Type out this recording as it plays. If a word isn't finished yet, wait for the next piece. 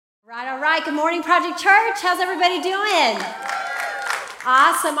All right. Good morning, Project Church. How's everybody doing?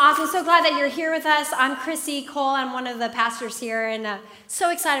 Awesome. So glad that you're here with us. I'm Chrissy Cole. I'm one of the pastors here, and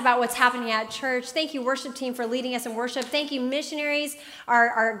so excited about what's happening at church. Thank you, worship team, for leading us in worship. Thank you, missionaries,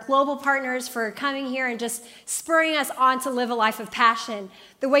 our global partners, for coming here and just spurring us on to live a life of passion.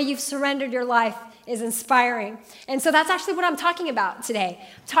 The way you've surrendered your life is inspiring. And so that's actually what I'm talking about today.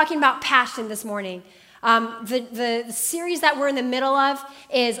 I'm talking about passion this morning. The series that we're in the middle of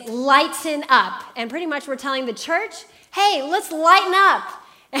is Lighten Up. And pretty much we're telling the church, hey, let's lighten up.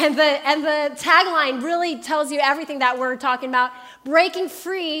 And the tagline really tells you everything that we're talking about: breaking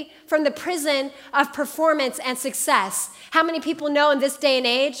free from the prison of performance and success. How many people know in this day and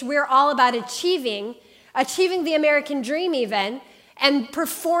age, we're all about achieving the American dream even, and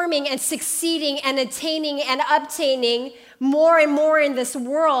performing and succeeding and attaining and obtaining more and more in this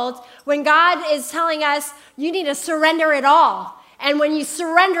world, when God is telling us you need to surrender it all. And when you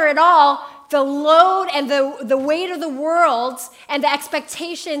surrender it all, the load and the weight of the world and the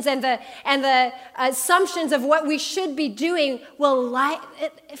expectations and the assumptions of what we should be doing will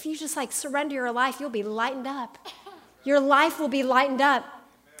if you just surrender your life, you'll be lightened up. Your life will be lightened up.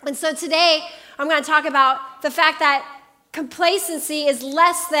 And so today I'm going to talk about the fact that complacency is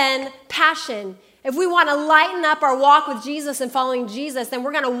less than passion. If we want to lighten up our walk with Jesus and following Jesus, then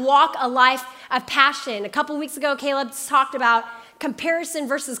we're going to walk a life of passion. A couple weeks ago, Caleb talked about comparison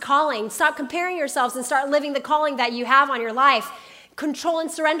versus calling. Stop comparing yourselves and start living the calling that you have on your life. Control and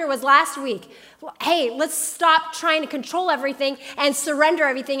surrender was last week. Hey, let's stop trying to control everything and surrender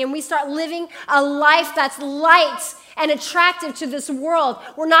everything, and we start living a life that's light and attractive to this world.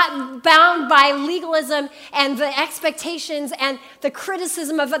 We're not bound by legalism and the expectations and the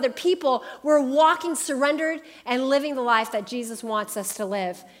criticism of other people. We're walking surrendered and living the life that Jesus wants us to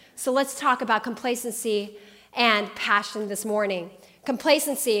live. So let's talk about complacency and passion this morning.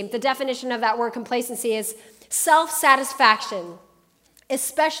 Complacency, the definition of that word complacency is self-satisfaction,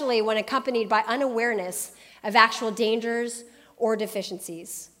 especially when accompanied by unawareness of actual dangers or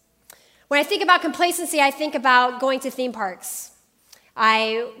deficiencies. When I think about complacency, I think about going to theme parks.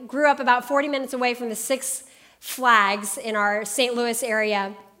 I grew up about 40 minutes away from the Six Flags in our St. Louis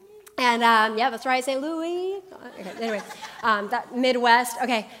area. And yeah, that's right, St. Louis. Okay, anyway, that Midwest.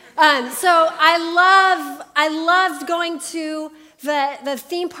 Okay, so I loved going to the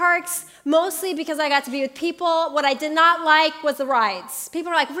theme parks, mostly because I got to be with people. What I did not like was the rides.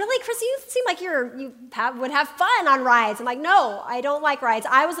 People are like, really, Chrissy, you seem like you would have fun on rides. I'm like, no, I don't like rides.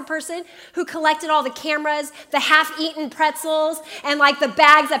 I was the person who collected all the cameras, the half-eaten pretzels, and the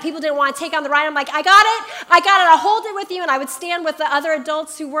bags that people didn't want to take on the ride. I'm like, I got it, I'll hold it with you. And I would stand with the other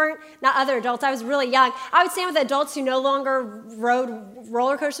adults who weren't, not other adults, I was really young. I would stand with the adults who no longer rode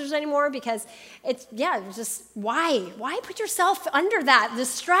roller coasters anymore, because it's just, why put yourself under that, the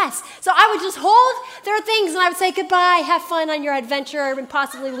stress? So I would just hold their things and I would say, goodbye, have fun on your adventure and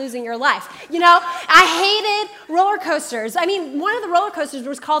possibly losing your life. I hated roller coasters. I mean, one of the roller coasters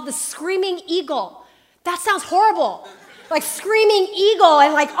was called the Screaming Eagle. That sounds horrible. Screaming Eagle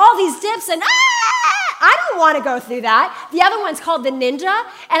and all these dips and I don't want to go through that. The other one's called the Ninja.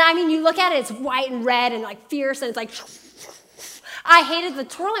 And I mean, you look at it, it's white and red and fierce, and it's I hated the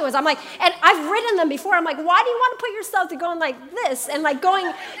twirling ones. I'm like, and I've ridden them before. I'm like, why do you want to put yourself to going like this and going,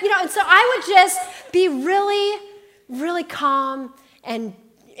 and so I would just be really, really calm and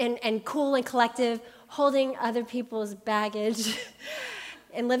cool and collective, holding other people's baggage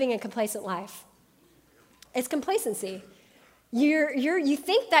and living a complacent life. It's complacency. You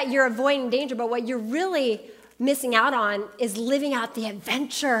think that you're avoiding danger, but what you're really missing out on is living out the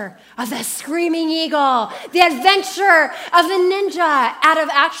adventure of the Screaming Eagle, the adventure of the Ninja, out of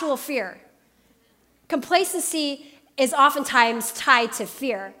actual fear. Complacency is oftentimes tied to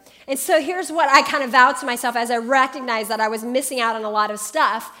fear. And so here's what I kind of vowed to myself as I recognized that I was missing out on a lot of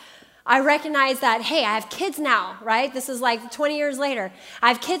stuff. I recognize that, hey, I have kids now, right? This is 20 years later. I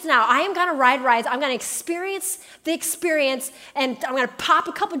have kids now. I am going to ride rides. I'm going to experience the experience, and I'm going to pop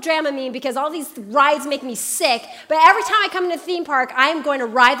a couple Dramamine because all these rides make me sick. But every time I come into a theme park, I am going to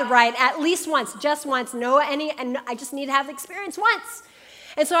ride the ride at least once, just once, and I just need to have the experience once.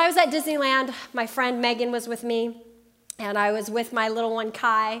 And so I was at Disneyland. My friend Megan was with me, and I was with my little one,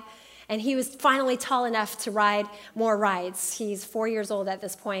 Kai. And he was finally tall enough to ride more rides. He's 4 years old at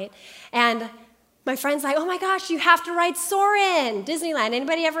this point. And my friend's like, oh my gosh, you have to ride Soarin', Disneyland.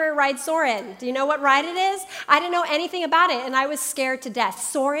 Anybody ever ride Soarin'? Do you know what ride it is? I didn't know anything about it, and I was scared to death.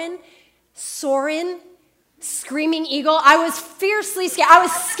 Soarin', screaming eagle. I was fiercely scared. I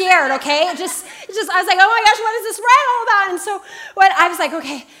was scared, okay? I was like, oh my gosh, what is this ride all about? And so I was like,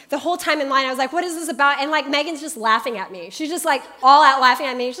 okay, the whole time in line, I was like, what is this about? And like, Megan's just laughing at me. She's just like all out laughing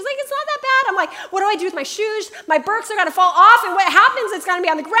at me. She's like, it's not that bad. I'm like, what do I do with my shoes? My Birks are gonna fall off, and what happens? It's gonna be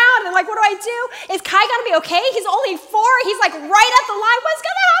on the ground, and like, what do I do? Is Kai gonna be okay? He's only 4. He's like right at the line. What's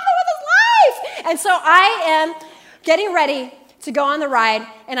gonna happen with his life? And so I am getting ready to go on the ride,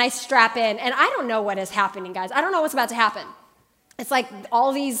 and I strap in, and I don't know what is happening, guys. I don't know what's about to happen. It's like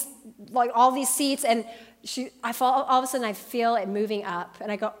all these seats, and all of a sudden I feel it moving up,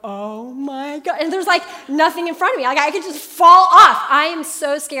 and I go, oh my God, and there's like nothing in front of me. Like I could just fall off. I am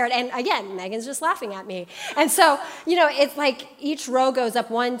so scared, and again, Megan's just laughing at me. And so, it's like each row goes up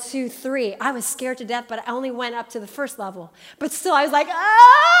 1, 2, 3. I was scared to death, but I only went up to the first level. But still, I was like,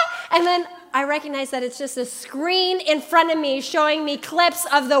 ah! And then I recognize that it's just a screen in front of me showing me clips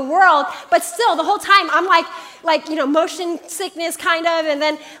of the world, but still, the whole time, I'm like motion sickness kind of, and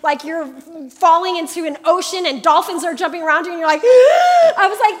then like you're falling into an ocean and dolphins are jumping around you, and you're like, I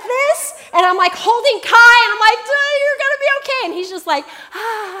was like this, and I'm like holding Kai, and I'm like, you're gonna be okay, and he's just like,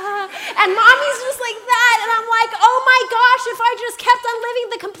 and Mommy's just like that, and I'm like, oh my gosh, if I just kept on living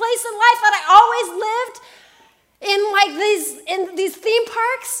the complacent life that I always lived in these theme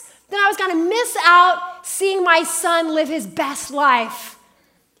parks, then I was going to miss out seeing my son live his best life.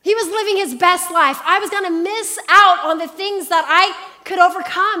 He was living his best life. I was going to miss out on the things that I could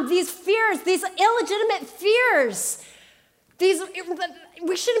overcome, these fears, these illegitimate fears.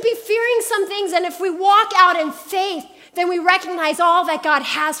 We shouldn't be fearing some things, and if we walk out in faith, then we recognize all that God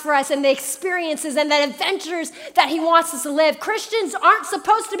has for us and the experiences and the adventures that he wants us to live. Christians aren't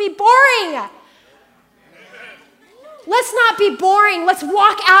supposed to be boring. Let's not be boring. Let's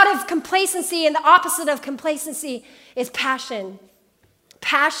walk out of complacency, and the opposite of complacency is passion.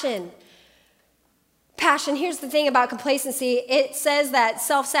 Passion. Here's the thing about complacency. It says that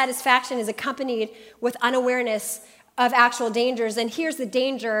self-satisfaction is accompanied with unawareness of actual dangers, and here's the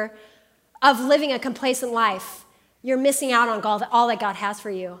danger of living a complacent life. You're missing out on all that God has for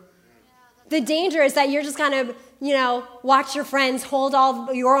you. The danger is that you're just going to, watch your friends hold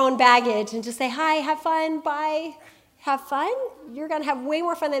all your own baggage and just say, hi, have fun, bye. Have fun? You're going to have way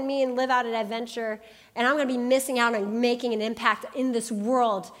more fun than me and live out an adventure, and I'm going to be missing out on making an impact in this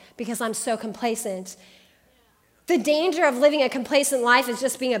world because I'm so complacent. The danger of living a complacent life is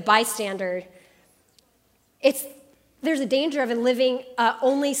just being a bystander. There's a danger of living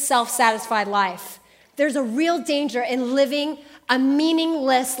only self-satisfied life. There's a real danger in living a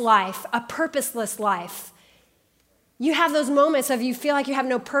meaningless life, a purposeless life. You have those moments of you feel like you have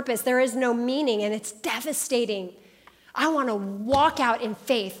no purpose, there is no meaning, and it's devastating. I want to walk out in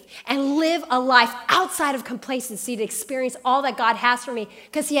faith and live a life outside of complacency to experience all that God has for me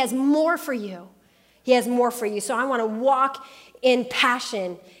because he has more for you. He has more for you. So I want to walk in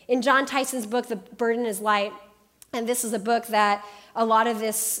passion. In John Tyson's book, The Burden is Light, and this is a book that a lot of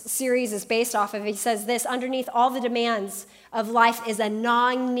this series is based off of, he says this: underneath all the demands of life is a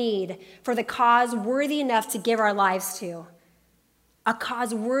gnawing need for the cause worthy enough to give our lives to. A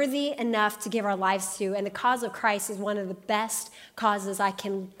cause worthy enough to give our lives to. And the cause of Christ is one of the best causes I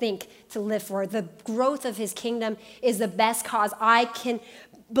can think to live for. The growth of his kingdom is the best cause I can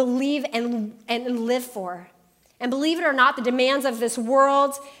believe and live for. And believe it or not, the demands of this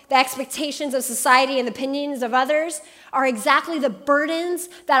world, the expectations of society, and the opinions of others are exactly the burdens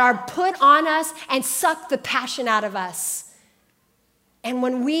that are put on us and suck the passion out of us. And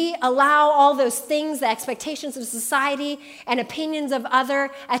when we allow all those things, the expectations of society and opinions of others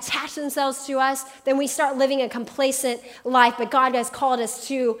attach themselves to us, then we start living a complacent life. But God has called us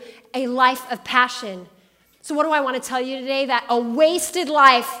to a life of passion. So what do I want to tell you today? That a wasted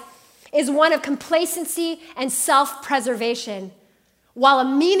life is one of complacency and self-preservation, while a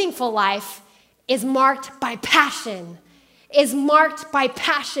meaningful life is marked by passion,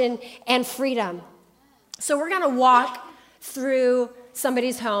 and freedom. So we're going to walk through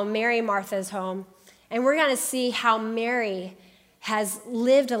somebody's home, Mary and Martha's home, and we're going to see how Mary has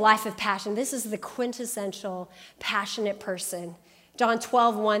lived a life of passion. This is the quintessential passionate person. John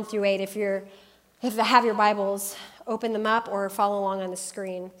 12, 1 through 8. If you have your Bibles, open them up or follow along on the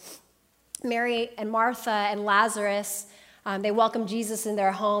screen. Mary and Martha and Lazarus, they welcome Jesus in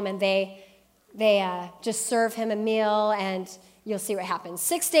their home, and they just serve him a meal, and you'll see what happens.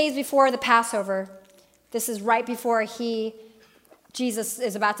 6 days before the Passover, this is right before Jesus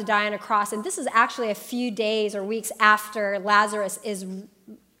is about to die on a cross, and this is actually a few days or weeks after Lazarus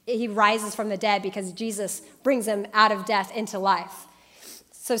he rises from the dead because Jesus brings him out of death into life.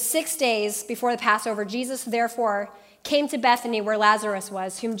 So 6 days before the Passover, Jesus, therefore, came to Bethany where Lazarus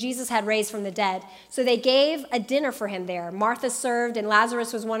was, whom Jesus had raised from the dead. So they gave a dinner for him there. Martha served, and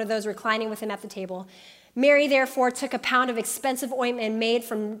Lazarus was one of those reclining with him at the table. Mary, therefore, took a pound of expensive ointment made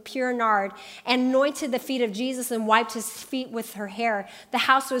from pure nard and anointed the feet of Jesus and wiped his feet with her hair. The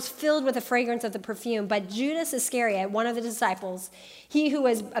house was filled with the fragrance of the perfume. But Judas Iscariot, one of the disciples, he who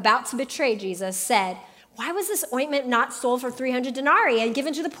was about to betray Jesus, said, "Why was this ointment not sold for 300 denarii and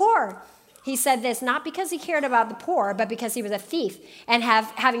given to the poor?" He said this not because he cared about the poor, but because he was a thief, and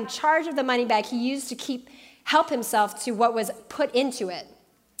having charge of the money bag, he used to help himself to what was put into it.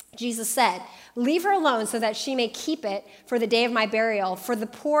 Jesus said, "Leave her alone so that she may keep it for the day of my burial. For the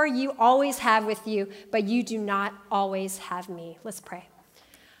poor you always have with you, but you do not always have me." Let's pray.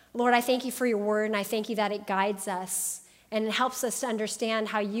 Lord, I thank you for your word, and I thank you that it guides us and it helps us to understand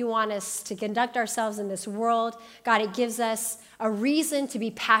how you want us to conduct ourselves in this world. God, it gives us a reason to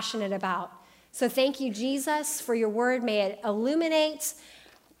be passionate about. So thank you, Jesus, for your word. May it illuminate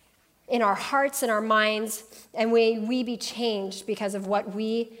in our hearts and our minds, and may we be changed because of what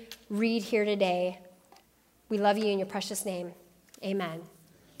we read here today. We love you in your precious name. Amen.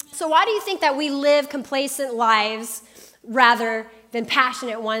 So why do you think that we live complacent lives rather than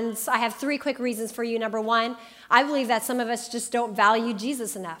passionate ones? I have 3 quick reasons for you. Number 1, I believe that some of us just don't value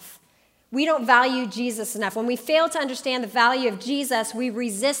Jesus enough. We don't value Jesus enough. When we fail to understand the value of Jesus, we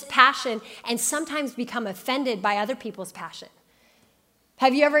resist passion and sometimes become offended by other people's passion.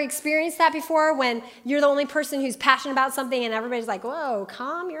 Have you ever experienced that before, when you're the only person who's passionate about something and everybody's like, "Whoa,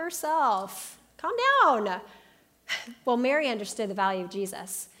 calm yourself, calm down"? Well, Mary understood the value of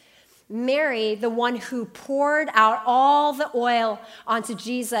Jesus. Mary, the one who poured out all the oil onto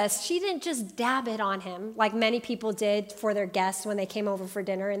Jesus, she didn't just dab it on him like many people did for their guests when they came over for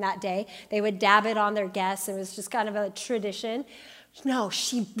dinner in that day. They would dab it on their guests. It was just kind of a tradition. No,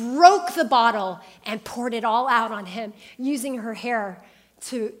 she broke the bottle and poured it all out on him, using her hair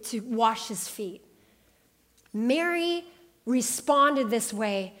to wash his feet. Mary responded this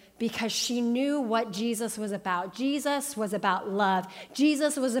way because she knew what Jesus was about. Jesus was about love.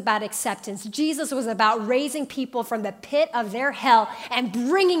 Jesus was about acceptance. Jesus was about raising people from the pit of their hell and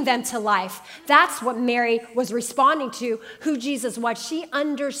bringing them to life. That's what Mary was responding to, who Jesus was. She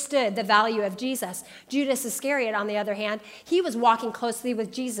understood the value of Jesus. Judas Iscariot, on the other hand, he was walking closely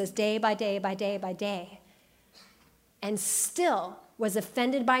with Jesus day by day by day by day, and still was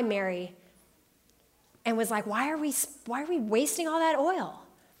offended by Mary and was like, why are we wasting all that oil?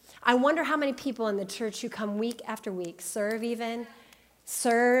 I wonder how many people in the church who come week after week, serve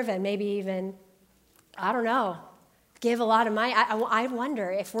and maybe even, I don't know, give a lot of money. I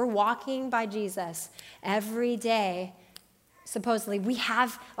wonder if we're walking by Jesus every day. Supposedly, we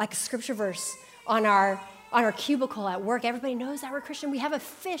have like a scripture verse on our cubicle at work. Everybody knows that we're Christian. We have a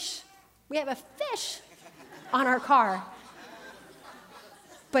fish on our car.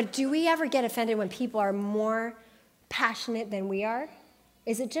 But do we ever get offended when people are more passionate than we are?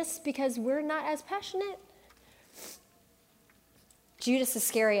 Is it just because we're not as passionate? Judas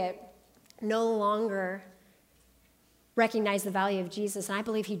Iscariot no longer recognized the value of Jesus, and I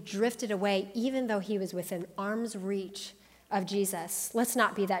believe he drifted away even though he was within arm's reach of Jesus. Let's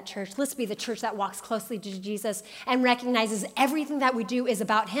not be that church. Let's be the church that walks closely to Jesus and recognizes everything that we do is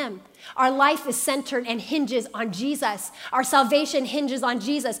about him. Our life is centered and hinges on Jesus. Our salvation hinges on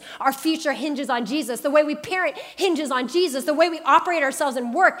Jesus. Our future hinges on Jesus. The way we parent hinges on Jesus. The way we operate ourselves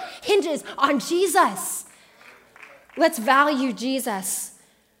and work hinges on Jesus. Let's value Jesus.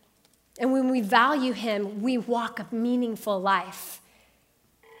 And when we value him, we walk a meaningful life.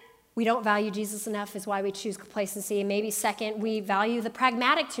 We don't value Jesus enough is why we choose complacency. And maybe second, we value the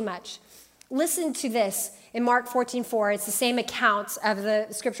pragmatic too much. Listen to this in Mark 14:4. It's the same account of the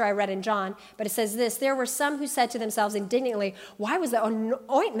scripture I read in John, but it says this: "There were some who said to themselves indignantly, 'Why was the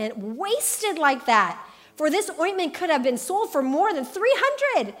ointment wasted like that? For this ointment could have been sold for more than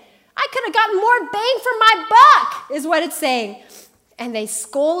 300. I could have gotten more bang for my buck,' is what it's saying. And they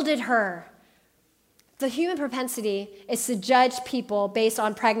scolded her." The human propensity is to judge people based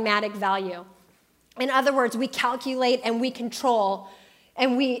on pragmatic value. In other words, we calculate and we control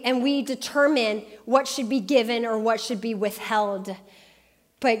and we determine what should be given or what should be withheld.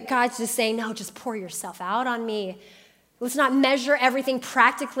 But God's just saying, no, just pour yourself out on me. Let's not measure everything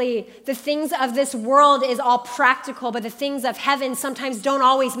practically. The things of this world is all practical, but the things of heaven sometimes don't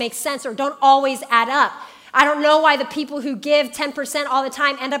always make sense or don't always add up. I don't know why the people who give 10% all the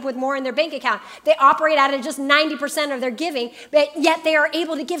time end up with more in their bank account. They operate out of just 90% of their giving, but yet they are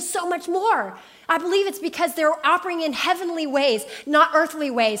able to give so much more. I believe it's because they're operating in heavenly ways, not earthly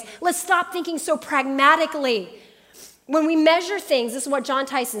ways. Let's stop thinking so pragmatically. When we measure things, this is what John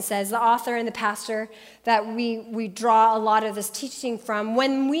Tyson says, the author and the pastor that we draw a lot of this teaching from.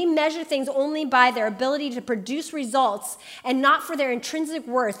 When we measure things only by their ability to produce results and not for their intrinsic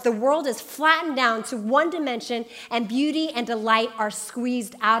worth, the world is flattened down to one dimension and beauty and delight are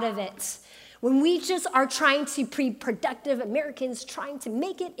squeezed out of it. When we just are trying to be productive Americans trying to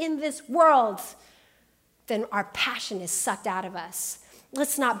make it in this world, then our passion is sucked out of us.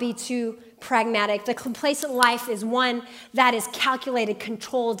 Let's not be too pragmatic. The complacent life is one that is calculated,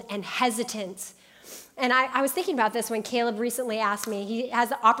 controlled, and hesitant. And I was thinking about this when Caleb recently asked me. He has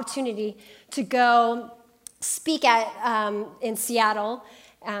the opportunity to go speak in Seattle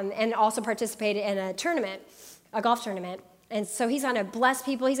and also participate in a tournament, a golf tournament. And so he's going to bless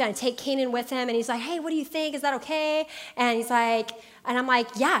people. He's going to take Canaan with him. And he's like, hey, what do you think? Is that okay? And he's like, and I'm like,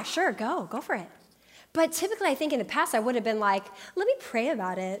 yeah, sure, go for it. But typically, I think in the past, I would have been like, let me pray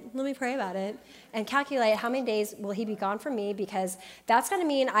about it, and calculate how many days will he be gone from me, because that's going to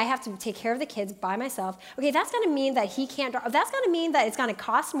mean I have to take care of the kids by myself. Okay, that's going to mean that he can't drive. That's going to mean that it's going to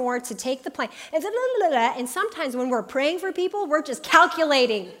cost more to take the plane. And sometimes when we're praying for people, we're just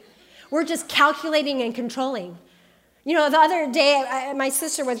calculating. We're just calculating and controlling. You know, the other day, my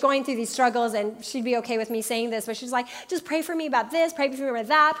sister was going through these struggles, and she'd be okay with me saying this, but she's like, just pray for me about this, pray for me about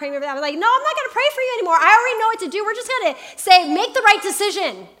that, pray for me about that. I was like, no, I'm not going to pray for you anymore. I already know what to do. We're just going to say, make the right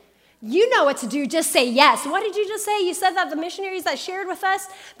decision. You know what to do. Just say yes. What did you just say? You said that the missionaries that shared with us,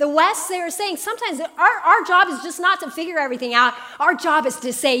 the West, they were saying sometimes our job is just not to figure everything out. Our job is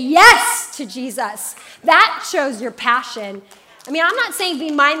to say yes to Jesus. That shows your passion. I mean, I'm not saying be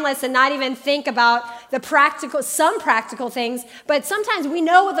mindless and not even think about some practical things, but sometimes we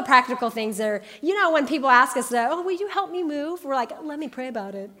know what the practical things are. You know, when people ask us, oh, will you help me move? We're like, let me pray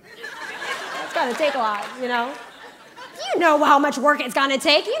about it. It's going to take a lot, you know. You know how much work it's going to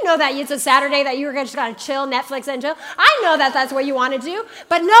take. You know that it's a Saturday that you're just going to chill, Netflix and chill. I know that that's what you want to do.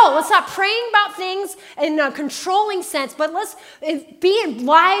 But no, let's stop praying about things in a controlling sense, but let's be in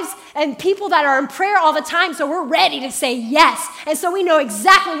lives and people that are in prayer all the time so we're ready to say yes. And so we know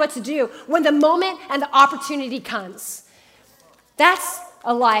exactly what to do when the moment and the opportunity comes. That's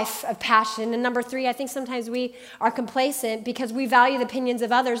a life of passion. And number 3, I think sometimes we are complacent because we value the opinions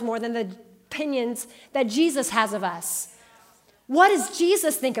of others more than the opinions that Jesus has of us. What does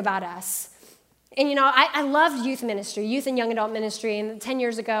Jesus think about us? And you know, I loved youth ministry, youth and young adult ministry. And 10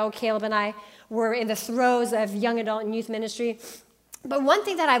 years ago, Caleb and I were in the throes of young adult and youth ministry. But one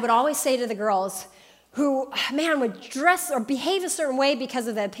thing that I would always say to the girls who, man, would dress or behave a certain way because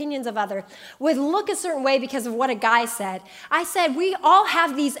of the opinions of others, would look a certain way because of what a guy said. I said, we all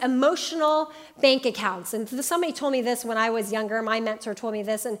have these emotional bank accounts. And somebody told me this when I was younger. My mentor told me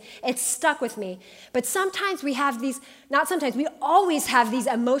this, and it stuck with me. But sometimes we have these, not sometimes, we always have these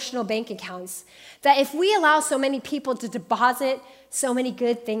emotional bank accounts that if we allow so many people to deposit so many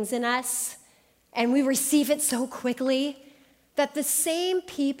good things in us, and we receive it so quickly, that the same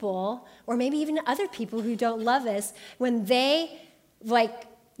people, or maybe even other people who don't love us, when they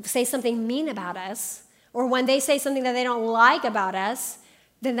say something mean about us, or when they say something that they don't like about us,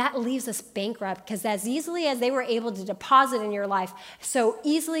 then that leaves us bankrupt, because as easily as they were able to deposit in your life, so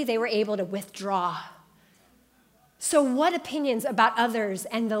easily they were able to withdraw. So what opinions about others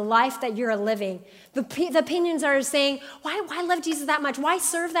and the life that you're living? The opinions are saying, why love Jesus that much? Why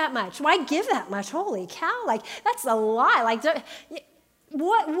serve that much? Why give that much? Holy cow, that's a lie.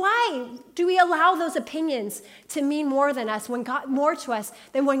 Why do we allow those opinions to mean more than us, more to us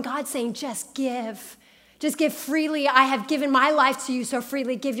than when God's saying, just give? Just give freely. I have given my life to you, so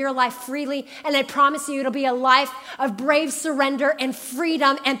freely. Give your life freely. And I promise you it'll be a life of brave surrender and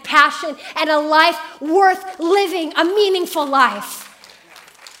freedom and passion and a life worth living, a meaningful life.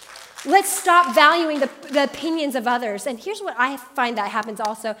 Let's stop valuing the opinions of others. And here's what I find that happens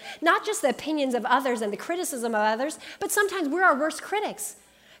also. Not just the opinions of others and the criticism of others, but sometimes we're our worst critics.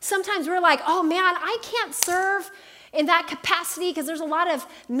 Sometimes we're like, oh man, I can't serve in that capacity because there's a lot of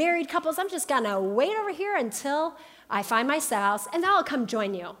married couples. I'm just going to wait over here until I find my spouse, and then I'll come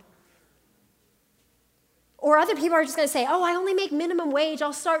join you. Or other people are just going to say, oh, I only make minimum wage.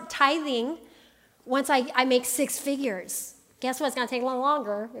 I'll start tithing once I make 6 figures. Guess what? It's going to take a little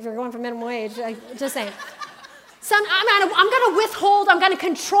longer if you're going for minimum wage. Just saying. I'm going to withhold. I'm going to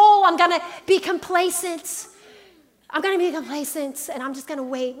control. I'm going to be complacent. I'm going to be complacent, and I'm just going to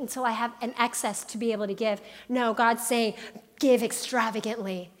wait until I have an excess to be able to give. No, God's saying, give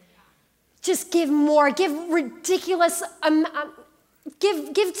extravagantly. Just give more. Give ridiculous,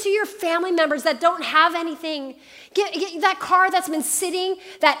 give to your family members that don't have anything. Get that car that's been sitting,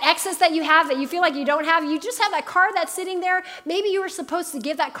 that excess that you have that you feel like you don't have. You just have that car that's sitting there. Maybe you were supposed to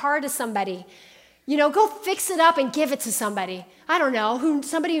give that car to somebody. Go fix it up and give it to somebody. I don't know,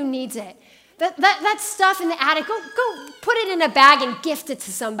 somebody who needs it. That stuff in the attic, go put it in a bag and gift it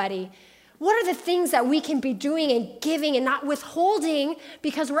to somebody. What are the things that we can be doing and giving and not withholding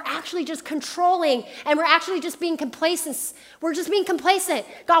because we're actually just controlling and we're actually just being complacent? We're just being complacent.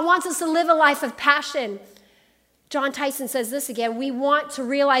 God wants us to live a life of passion. John Tyson says this again, we want to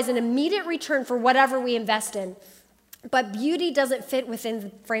realize an immediate return for whatever we invest in. But beauty doesn't fit within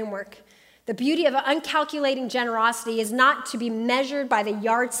the framework. The beauty of uncalculating generosity is not to be measured by the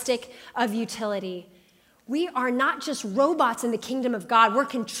yardstick of utility. We are not just robots in the kingdom of God. We're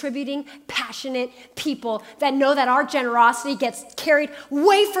contributing, passionate people that know that our generosity gets carried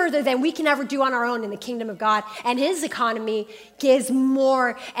way further than we can ever do on our own in the kingdom of God. And his economy gives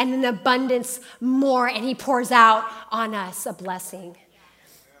more and in abundance more, and he pours out on us a blessing.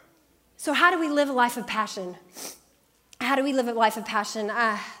 So how do we live a life of passion? How do we live a life of passion?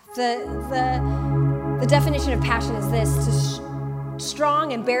 The definition of passion is this: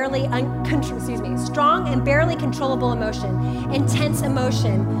 strong and barely controllable emotion, intense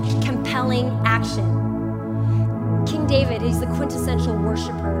emotion, compelling action. King David, he's the quintessential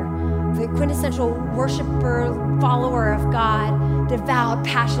worshiper, follower of God, devout,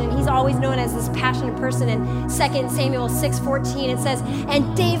 passionate. He's always known as this passionate person. In 2 Samuel 6:14, it says,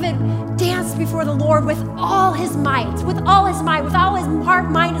 and David danced before the Lord with all his might, with all his heart,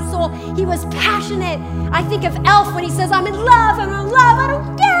 mind, and soul. He was passionate. I think of Elf when he says, I'm in love, I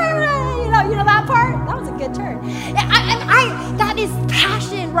don't care. You know that part? That was a good turn. That is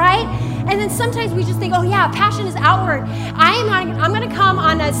passion, right? And then sometimes we just think, oh yeah, passion is outward. I'm going to come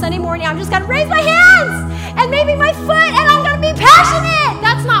on a Sunday morning, I'm just going to raise my hands and maybe my foot and I'm going to be passionate.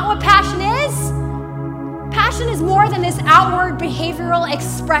 That's not what passion is. Passion is more than this outward behavioral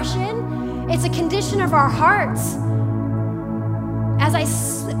expression. It's a condition of our hearts. As I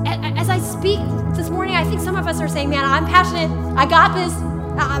speak this morning, I think some of us are saying, man, I'm passionate. I got this.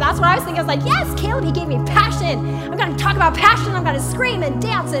 That's what I was thinking. I was like, yes, Caleb, he gave me passion. I'm going to talk about passion. I'm going to scream and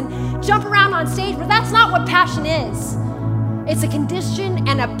dance and jump around on stage. But that's not what passion is. It's a condition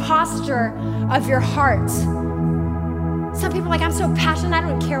and a posture of your heart. Some people are like, I'm so passionate, I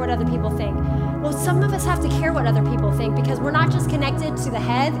don't care what other people think. Well, some of us have to care what other people think because we're not just connected to the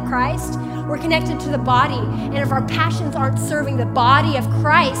head, Christ, we're connected to the body. And if our passions aren't serving the body of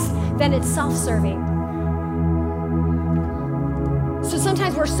Christ, then it's self-serving. So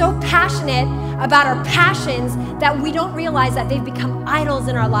sometimes we're so passionate about our passions that we don't realize that they've become idols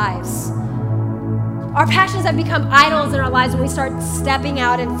in our lives. Our passions have become idols in our lives when we start stepping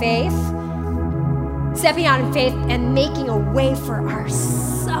out in faith and making a way for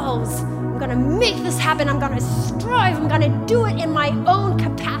ourselves. I'm going to make this happen. I'm going to strive. I'm going to do it in my own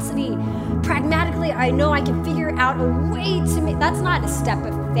capacity. Pragmatically, I know I can figure out a way to make. That's not a step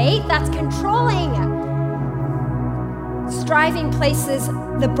of faith. That's controlling. Striving places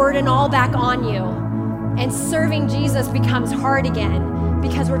the burden all back on you, and serving Jesus becomes hard again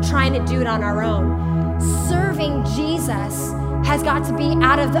because we're trying to do it on our own. Serving Jesus has got to be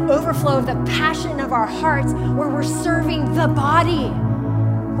out of the overflow of the passion of our hearts, where we're serving the body.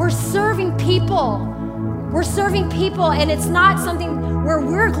 We're serving people. We're serving people, and it's not something where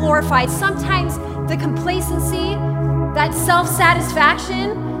we're glorified. Sometimes the complacency, that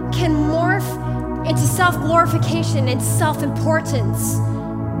self-satisfaction can morph into self-glorification and self-importance.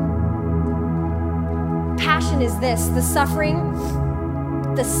 Passion is this, the suffering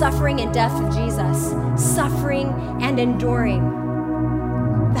and death of Jesus, suffering and enduring.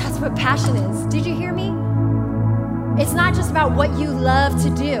 That's what passion is. Did you hear me? It's not just about what you love to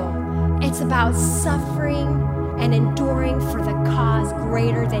do. It's about suffering and enduring for the cause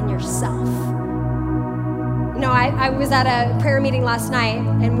greater than yourself. I was at a prayer meeting last night,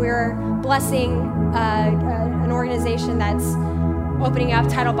 and we were blessing an organization that's opening up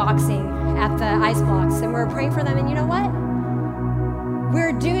title boxing at the ice blocks, and we were praying for them. And you know what? We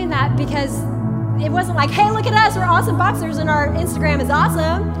were doing that because it wasn't like, hey, look at us, we're awesome boxers and our Instagram is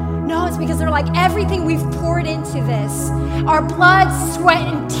awesome. No, it's because they're like, everything we've poured into this, our blood, sweat,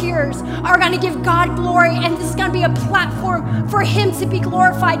 and tears are going to give God glory, and this is going to be a platform for him to be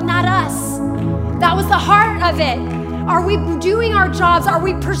glorified, not us. That was the heart of it. Are we doing our jobs? Are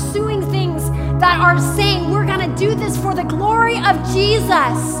we pursuing things that are saying we're going to do this for the glory of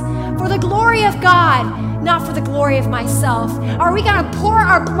Jesus, for the glory of God, not for the glory of myself? Are we going to pour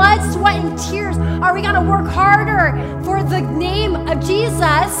our blood, sweat, and tears? Are we going to work harder for the name of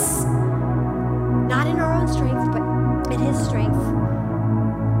Jesus? Not in our own strength, but in his strength.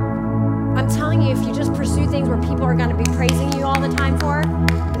 I'm telling you, if you just pursue things where people are going to be praising you all the time for,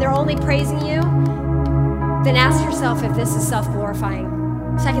 and they're only praising you, then ask yourself if this is self-glorifying.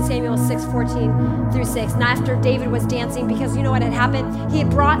 2 Samuel 6:14 through 6. And after David was dancing, because you know what had happened? He had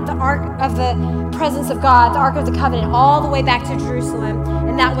brought the ark of the presence of God, the ark of the covenant, all the way back to Jerusalem.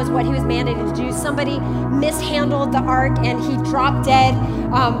 And that was what he was mandated to do. Somebody mishandled the ark and he dropped dead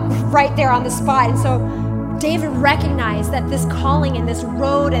right there on the spot. And so David recognized that this calling and this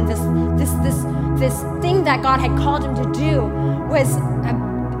road and this thing that God had called him to do was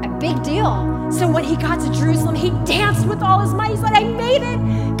a big deal. So when he got to Jerusalem, he danced with all his might. He said, I made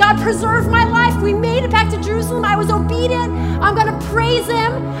it. God preserved my life. We made it back to Jerusalem. I was obedient. I'm going to praise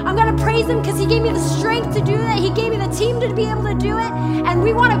him. I'm going to praise him because he gave me the strength to do that. He gave me the team to be able to do it. And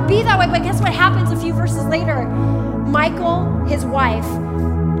we want to be that way. But guess what happens a few verses later? Michal, his wife,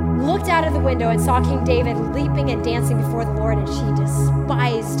 looked out of the window and saw King David leaping and dancing before the Lord, and she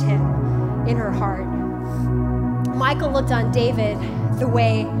despised him in her heart. Michal looked on David the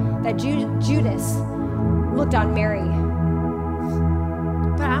way that Judas looked on Mary.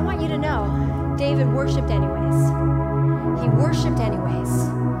 But I want you to know, David worshiped anyways. He worshiped anyways.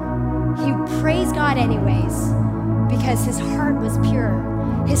 He praised God anyways because his heart was pure.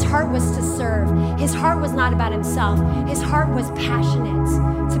 His heart was to serve. His heart was not about himself. His heart was passionate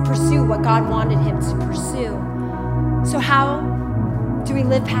to pursue what God wanted him to pursue. So how do we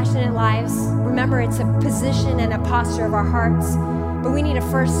live passionate lives? Remember, it's a position and a posture of our hearts. But we need to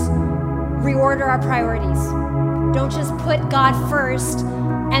first reorder our priorities. Don't just put God first.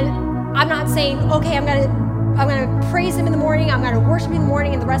 And I'm not saying, okay, I'm gonna praise him in the morning, I'm gonna worship him in the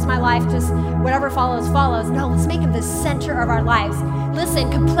morning, and the rest of my life, just whatever follows, follows. No, let's make him the center of our lives.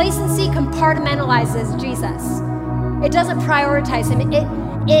 Listen, complacency compartmentalizes Jesus. It doesn't prioritize him.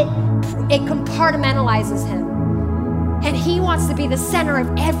 It compartmentalizes him. And he wants to be the center of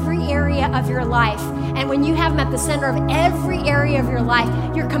every area of your life. And when you have him at the center of every area of your life,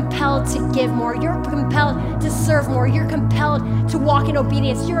 you're compelled to give more. You're compelled to serve more. You're compelled to walk in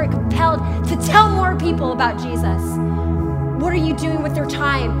obedience. You're compelled to tell more people about Jesus. What are you doing with your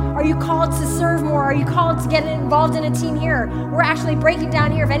time? Are you called to serve more? Are you called to get involved in a team here? We're actually breaking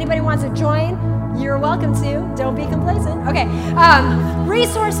down here. If anybody wants to join, you're welcome to. Don't be complacent. Okay.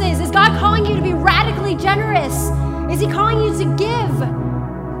 Resources. Is God calling you to be radically generous? Is he calling you to give?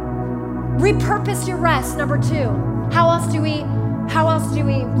 Repurpose your rest, number 2. How else do we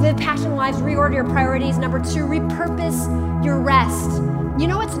live passionate lives? Reorder your priorities. Number 2, repurpose your rest. You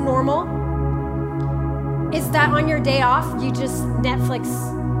know what's normal? Is that on your day off, you just Netflix,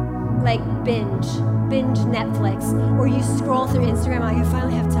 like binge Netflix, or you scroll through Instagram like, I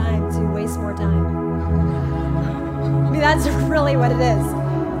finally have time to waste more time. I mean, that's really what it is.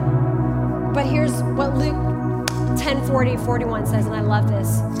 But here's what Luke 10:40-41 says, and I love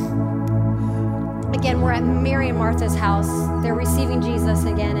this. Again, we're at Mary and Martha's house. They're receiving Jesus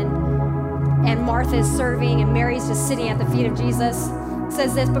again, and Martha's serving, and Mary's just sitting at the feet of Jesus. It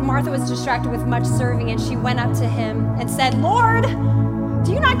says this, but Martha was distracted with much serving, and she went up to him and said, Lord,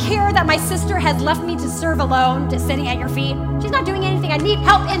 do you not care that my sister has left me to serve alone, just sitting at your feet? She's not doing anything. I need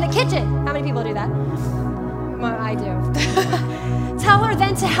help in the kitchen. How many people do that? Well, I do. Tell her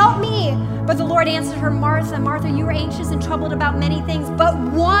then to help me. But the Lord answered her, Martha, Martha, you are anxious and troubled about many things, but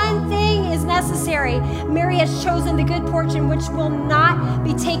one thing is necessary. Mary has chosen the good portion which will not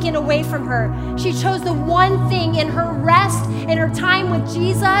be taken away from her. She chose the one thing in her rest, in her time with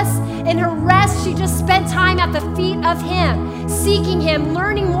Jesus. In her rest, she just spent time at the feet of him, seeking him,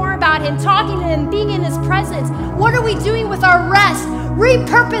 learning more about him, talking to him, being in his presence. What are we doing with our rest?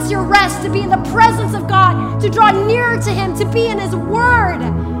 Repurpose your rest to be in the presence of God, to draw nearer to him, to be in his word,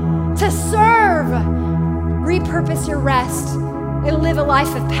 to serve. Repurpose your rest and live a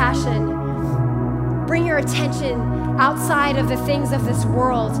life of passion. Bring your attention outside of the things of this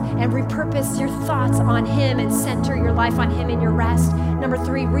world and repurpose your thoughts on him and center your life on him in your rest. Number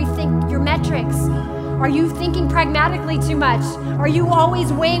 3, rethink your metrics. Are you thinking pragmatically too much? Are you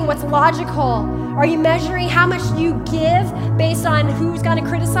always weighing what's logical? Are you measuring how much you give based on who's going to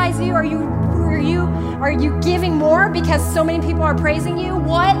criticize you? Are you giving more because so many people are praising you?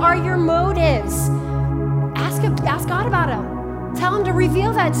 What are your motives? Ask God about them. Tell him to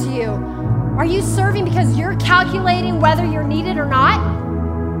reveal that to you. Are you serving because you're calculating whether you're needed or not?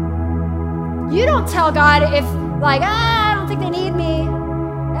 You don't tell God if, like, I don't think they need me.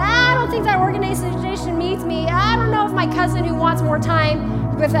 I don't think that organization needs me. I don't know if my cousin who wants more time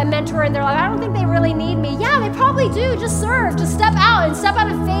with a mentor in their life, I don't think they really need me. Yeah, they probably do. Just serve. Just step out of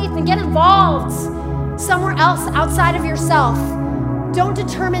faith and get involved somewhere else outside of yourself. Don't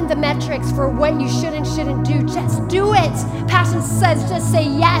determine the metrics for what you should and shouldn't do. Just do it. Passion says just say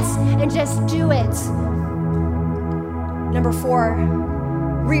yes and just do it. Number 4,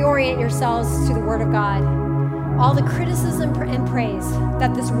 reorient yourselves to the Word of God. all the criticism and praise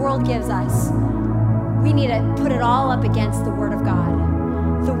that this world gives us, we need to put it all up against the Word of God.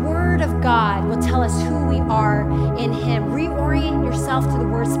 The Word of God will tell us who we are in Him. Reorient yourself to the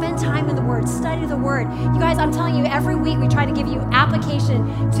Word. Spend time in the Word. Study the Word. You guys, I'm telling you, every week we try to give you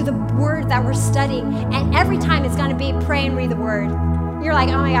application to the Word that we're studying, and every time it's going to be pray and read the Word. You're like,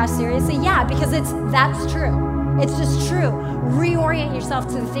 oh my gosh, seriously? Yeah, because that's true. It's just true. Reorient yourself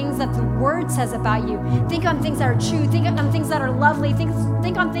to the things that the Word says about you. Think on things that are true. Think on things that are lovely. Think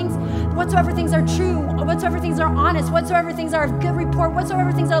on things, whatsoever things are true, whatsoever things are honest, whatsoever things are of good report,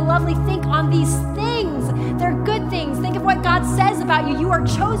 whatsoever things are lovely. Think on these things. They're good things. Think of what God says about you. You are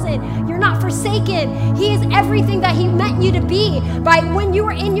chosen. You're not forsaken. He is everything that He meant you to be. By when you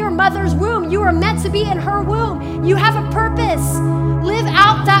were in your mother's womb, you were meant to be in her womb. You have a purpose. Live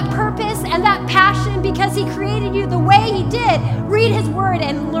out that purpose and that passion because He created you the way He did. Read His Word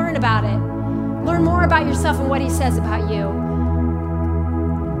and learn about it. Learn more about yourself and what He says about you.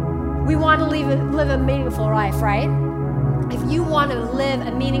 We want to live a meaningful life, right? If you want to live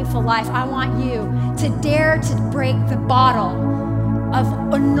a meaningful life, I want you to dare to break the bottle of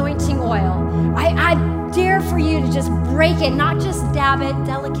anointing oil. I dare for you to just break it, not just dab it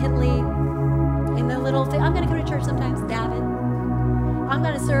delicately in the little thing. I'm going to go to church sometimes, dab it. I'm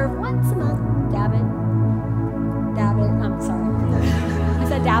going to serve once a month, dab it. Dab it. I'm sorry. I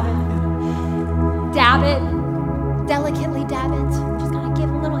said dab it. Dab it. Delicately dab it. I'm just going to give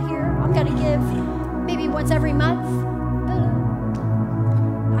a little here. I'm going to give maybe once every month.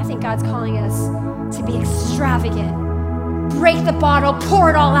 I think God's calling us to be extravagant. Break the bottle, pour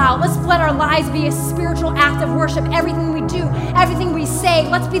it all out. Let's let our lives be a spiritual act of worship. Everything we do, everything we say.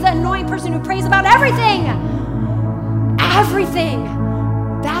 Let's be the annoying person who prays about everything. Everything.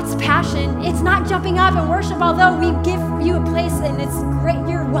 That's passion. It's not jumping up and worship, although we give you a place and it's great.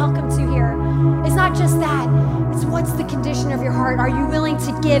 You're welcome to here. It's not just that. It's what's the condition of your heart. Are you willing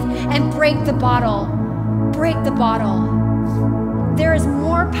to give and break the bottle? Break the bottle. There is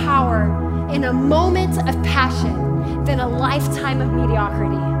more power in a moment of passion than a lifetime of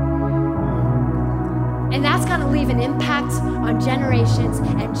mediocrity. And that's going to leave an impact on generations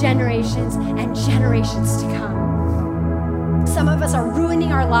and generations and generations to come. Some of us are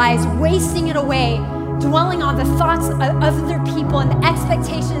ruining our lives, wasting it away, dwelling on the thoughts of other people and the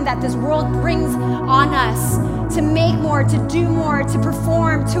expectation that this world brings on us to make more, to do more, to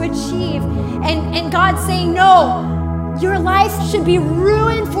perform, to achieve. And God's saying, no, your life should be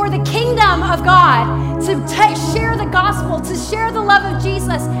ruined for the kingdom of God, to share the gospel, to share the love of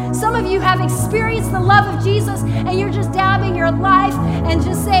Jesus. Some of you have experienced the love of Jesus and you're just dabbing your life and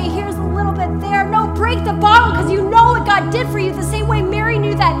just say, here's a little bit there. No, break the bottle because you know what God did for you. The same way Mary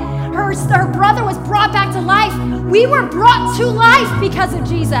knew that her brother was brought back to life. We were brought to life because of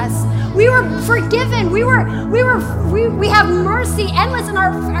Jesus. We were forgiven. We have mercy, endless in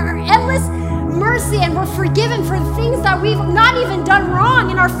our endless mercy, and we're forgiven for things that we've not even done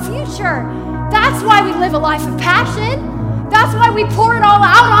wrong in our future. That's why we live a life of passion. That's why we pour it all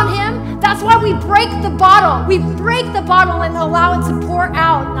out on Him. That's why we break the bottle. We break the bottle and allow it to pour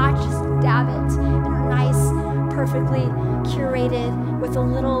out, not just dab it in a nice, perfectly curated with a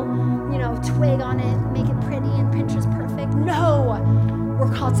little, twig on it, make it pretty and Pinterest perfect. No,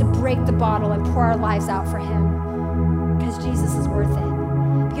 we're called to break the bottle and pour our lives out for Him because Jesus is worth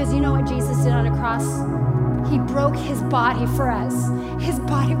it. Because you know what Jesus did on a cross? He broke His body for us. His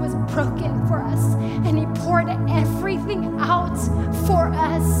body was broken for us, and He poured everything out for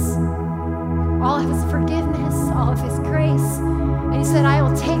us. All of His forgiveness, all of His grace. And He said, I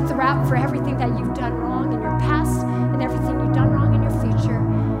will take the rap for everything that you've done wrong in your past and everything you've done wrong in your future.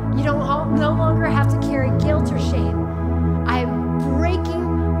 You don't no longer have to carry guilt or shame. I am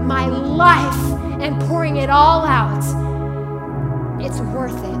breaking my life and pouring it all out. It's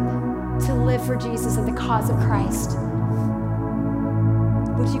worth it to live for Jesus and the cause of Christ.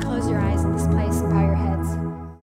 Would you close your eyes in this place and bow your heads?